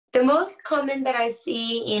The most common that I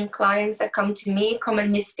see in clients that come to me,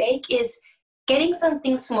 common mistake is getting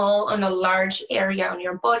something small on a large area on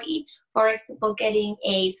your body. For example, getting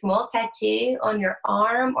a small tattoo on your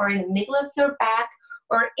arm or in the middle of your back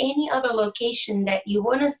or any other location that you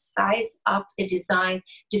want to size up the design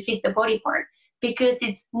to fit the body part, because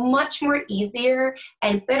it's much more easier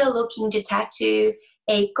and better looking to tattoo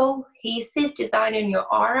a cohesive design on your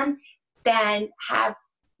arm than have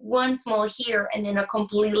one small here and then a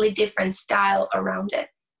completely different style around it.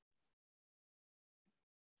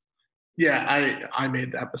 Yeah, I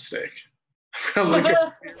made that mistake.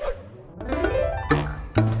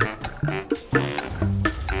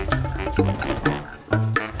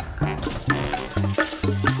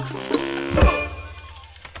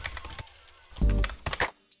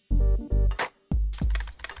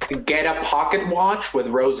 Get a pocket watch with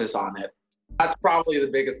roses on it. That's probably the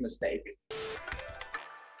biggest mistake.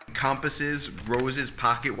 Compasses, roses,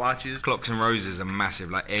 pocket watches. Clocks and roses are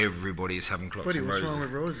massive. Like, everybody is having clocks and roses. What's wrong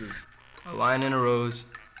with roses? A lion in a rose,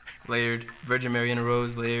 layered. Virgin Mary in a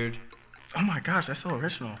rose, layered. Oh my gosh, that's so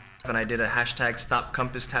original. And I did a hashtag stop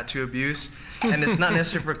compass tattoo abuse. And it's not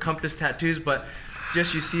necessarily for compass tattoos, but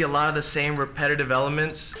just you see a lot of the same repetitive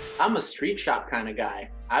elements. I'm a street shop kind of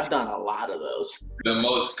guy. I've done a lot of those. The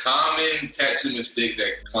most common tattoo mistake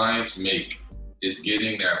that clients make is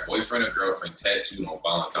getting their boyfriend or girlfriend tattooed on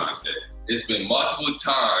Valentine's Day. It's been multiple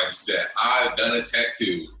times that I've done a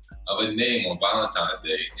tattoo of a name on Valentine's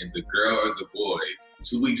Day, and the girl or the boy,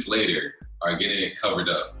 2 weeks later, are getting it covered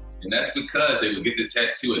up. And that's because they would get the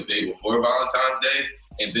tattoo a day before Valentine's Day,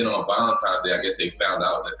 and then on Valentine's Day, I guess they found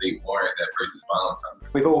out that they weren't that person's Valentine.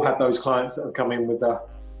 We've all had those clients that have come in with the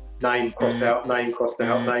name crossed out, name crossed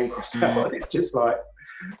out, name crossed out, and it's just like,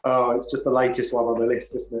 oh, it's just the latest one on the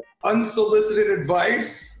list, isn't it? Unsolicited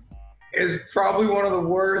advice is probably one of the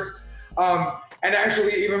worst. And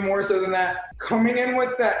actually, even more so than that, coming in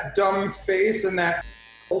with that dumb face and that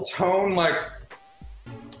tone, like,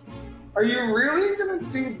 are you really gonna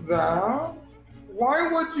do that? Why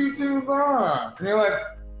would you do that? And you're like,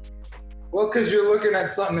 well, because you're looking at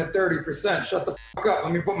something at 30%. Shut the fuck up.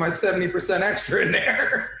 Let me put my 70% extra in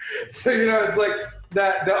there. So, you know, it's like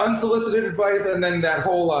that, the unsolicited advice, and then that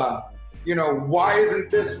whole, you know, why isn't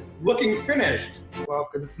this looking finished? Well,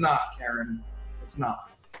 because it's not, Karen. It's not.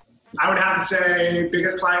 I would have to say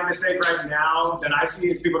biggest client mistake right now that I see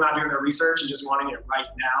is people not doing their research and just wanting it right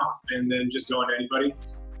now and then just going to anybody.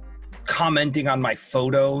 Commenting on my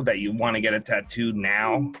photo that you want to get a tattoo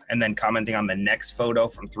now, and then commenting on the next photo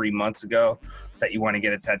from 3 months ago that you want to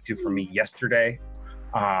get a tattoo from me yesterday,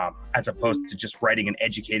 as opposed to just writing an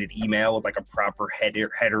educated email with like a proper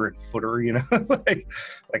header and footer, you know, like,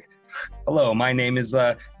 hello, my name is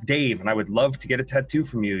Dave, and I would love to get a tattoo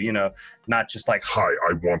from you, you know, not just like, hi,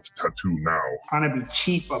 I want a tattoo now. Trying to be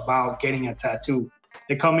cheap about getting a tattoo.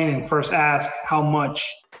 They come in and first ask how much,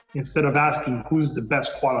 instead of asking who's the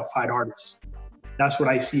best qualified artist. That's what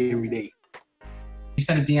I see every day. You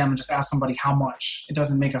send a DM and just ask somebody how much. It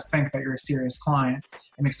doesn't make us think that you're a serious client.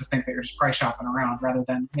 It makes us think that you're just price shopping around rather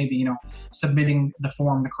than maybe, you know, submitting the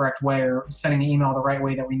form the correct way or sending the email the right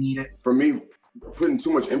way that we need it. For me, putting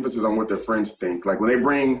too much emphasis on what their friends think. Like when they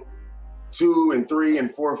bring 2 and 3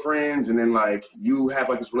 and 4 friends, and then like you have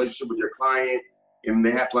like this relationship with your client, and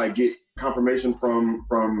they have to like get confirmation from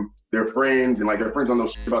their friends, and like their friends don't know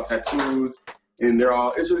shit about tattoos, and they're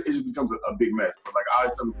all, it just becomes a big mess. But like I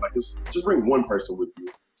always tell them, like, just bring one person with you.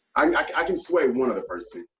 I can sway one other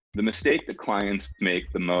person. The mistake that clients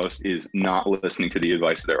make the most is not listening to the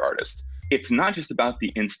advice of their artist. It's not just about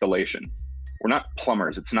the installation. We're not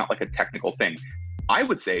plumbers. It's not like a technical thing. I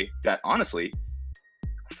would say that honestly,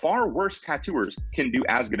 far worse tattooers can do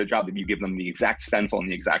as good a job if you give them the exact stencil and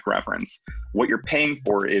the exact reference. What you're paying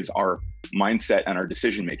for is our mindset and our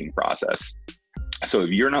decision-making process. So if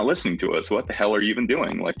you're not listening to us, what the hell are you even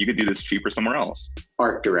doing? Like, you could do this cheaper somewhere else.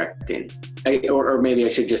 Art directing. Or maybe I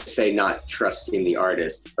should just say not trusting the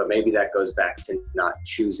artist, but maybe that goes back to not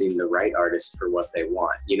choosing the right artist for what they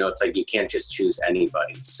want. You know, it's like you can't just choose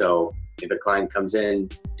anybody. So if a client comes in,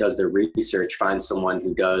 does their research, finds someone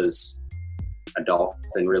who does a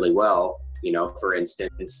dolphin really well, you know, for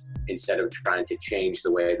instance, instead of trying to change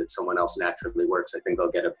the way that someone else naturally works, I think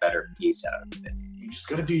they'll get a better piece out of it. You just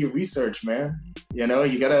gotta do your research, man. You know,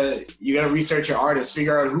 you gotta research your artist,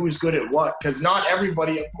 figure out who's good at what, because not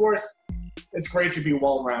everybody, of course, it's great to be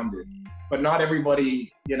well-rounded, but not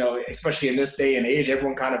everybody, you know, especially in this day and age,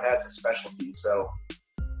 everyone kind of has a specialty. So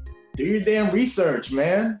do your damn research,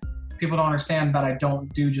 man. People don't understand that I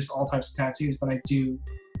don't do just all types of tattoos, that I do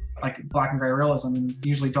like black and gray realism and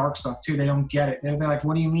usually dark stuff too. They don't get it. They're like,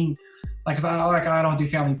 what do you mean Like, cause I don't do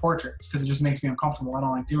family portraits because it just makes me uncomfortable. I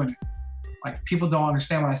don't like doing it. Like, people don't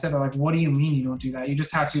understand when I say, they're like, what do you mean you don't do that? You just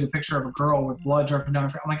tattooed a picture of a girl with blood dripping down her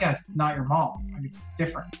face. I'm like, yeah, it's not your mom. Like, it's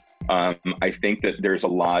different. I think that there's a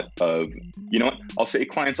lot of, you know what, I'll say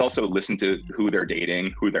clients also listen to who they're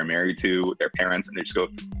dating, who they're married to, their parents, and they just go,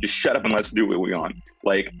 just shut up and let's do what we want.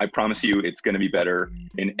 Like, I promise you, it's going to be better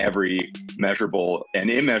in every measurable and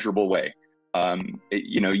immeasurable way.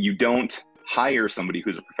 You know, you don't hire somebody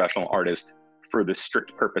who's a professional artist for the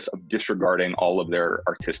strict purpose of disregarding all of their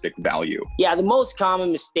artistic value. Yeah, the most common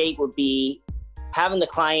mistake would be having the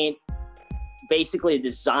client basically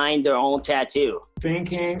design their own tattoo.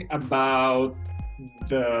 Thinking about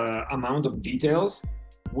the amount of details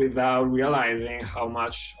without realizing how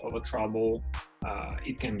much of a trouble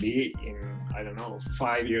it can be in, I don't know,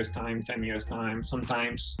 5 years time, 10 years time,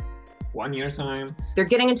 sometimes 1 year's time. They're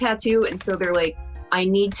getting a tattoo, and so they're like, I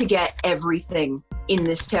need to get everything in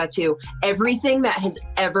this tattoo. Everything that has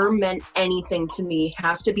ever meant anything to me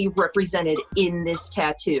has to be represented in this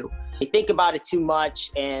tattoo. They think about it too much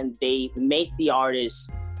and they make the artist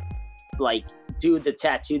like do the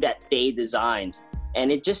tattoo that they designed,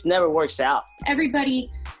 and it just never works out. Everybody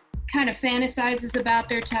kind of fantasizes about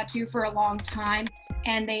their tattoo for a long time,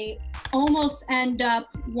 and they almost end up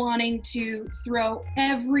wanting to throw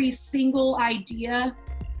every single idea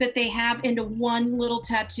that they have into one little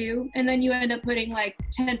tattoo, and then you end up putting like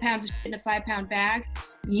 10 pounds of shit in a 5-pound bag.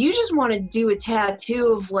 You just want to do a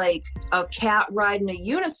tattoo of like a cat riding a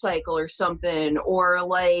unicycle or something, or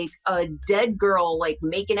like a dead girl like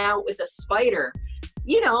making out with a spider,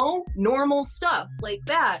 you know, normal stuff like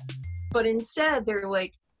that. But instead they're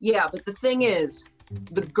like, yeah, but the thing is,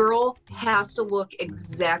 the girl has to look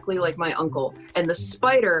exactly like my uncle, and the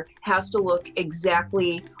spider has to look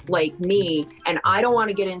exactly like me, and I don't want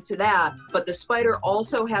to get into that, but the spider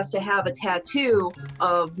also has to have a tattoo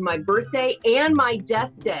of my birthday and my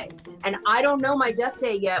death day, and I don't know my death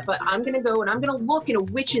day yet, but I'm gonna go and I'm gonna look in a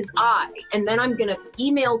witch's eye, and then I'm gonna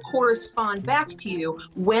email correspond back to you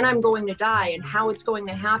when I'm going to die and how it's going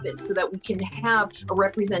to happen, so that we can have a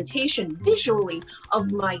representation visually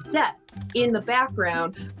of my death in the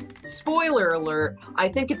background. Spoiler alert, I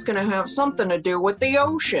think it's going to have something to do with the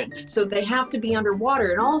ocean, so they have to be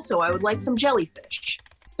underwater, and also I would like some jellyfish.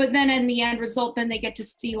 But then in the end result, then they get to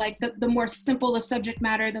see like the more simple the subject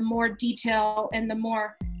matter, the more detail and the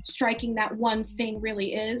more striking that one thing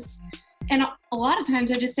really is. And a lot of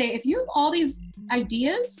times I just say, if you have all these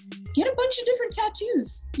ideas, get a bunch of different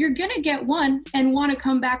tattoos. You're going to get one and want to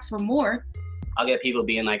come back for more. I'll get people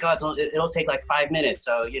being like, oh, it'll take like 5 minutes.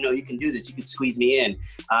 So, you know, you can do this, you can squeeze me in.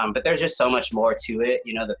 But there's just so much more to it.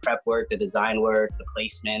 You know, the prep work, the design work, the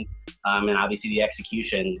placement, and obviously the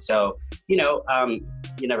execution. So, you know,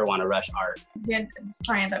 you never want to rush art. We had this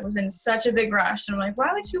client that was in such a big rush. And I'm like,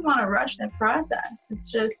 why would you want to rush that process? It's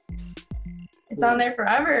just, it's on there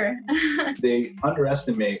forever. They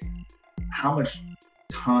underestimate how much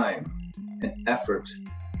time and effort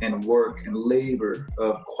and work and labor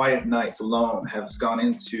of quiet nights alone has gone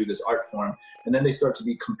into this art form. And then they start to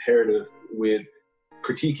be comparative with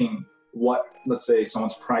critiquing what, let's say,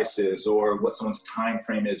 someone's price is or what someone's time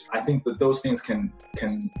frame is. I think that those things can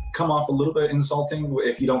come off a little bit insulting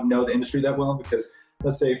if you don't know the industry that well, because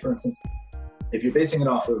let's say, for instance, if you're basing it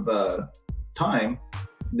off of time,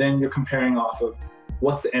 then you're comparing off of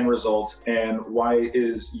what's the end result and why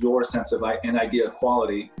is your sense of an idea of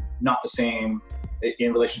quality not the same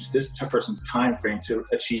in relation to this person's time frame to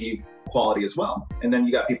achieve quality as well. And then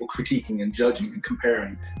you got people critiquing and judging and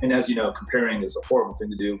comparing. And as you know, comparing is a horrible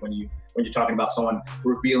thing to do when you're talking about someone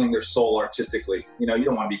revealing their soul artistically. You know, you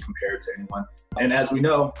don't want to be compared to anyone. And as we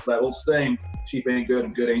know, that old saying, cheap ain't good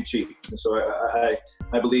and good ain't cheap. And so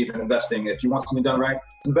I believe in investing. If you want something done right,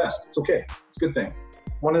 invest. It's okay. It's a good thing.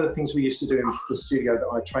 One of the things we used to do in the studio that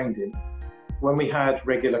I trained in, when we had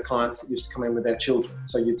regular clients that used to come in with their children,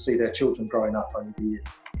 so you'd see their children growing up over the years.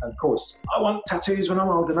 And of course, I want tattoos when I'm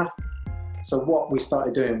old enough. So what we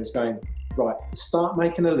started doing was going, right, start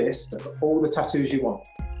making a list of all the tattoos you want.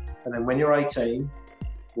 And then when you're 18,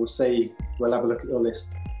 we'll have a look at your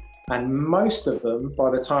list. And most of them,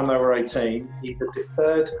 by the time they were 18, either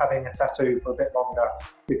deferred having a tattoo for a bit longer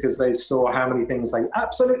because they saw how many things they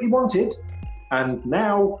absolutely wanted. And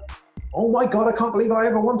now, oh my God, I can't believe I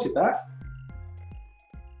ever wanted that.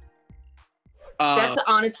 That's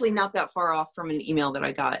honestly not that far off from an email that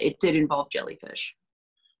I got. It did involve jellyfish.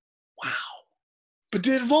 Wow. But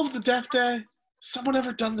did it involve the death day? Someone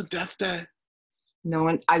ever done the death day? No,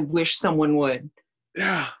 and I wish someone would.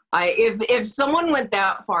 Yeah. If someone went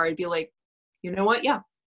that far, I'd be like, you know what? Yeah.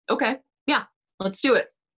 Okay. Yeah. Let's do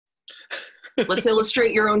it. Let's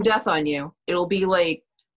illustrate your own death on you. It'll be like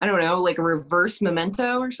I don't know, like a reverse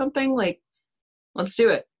memento or something. Like, let's do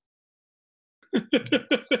it.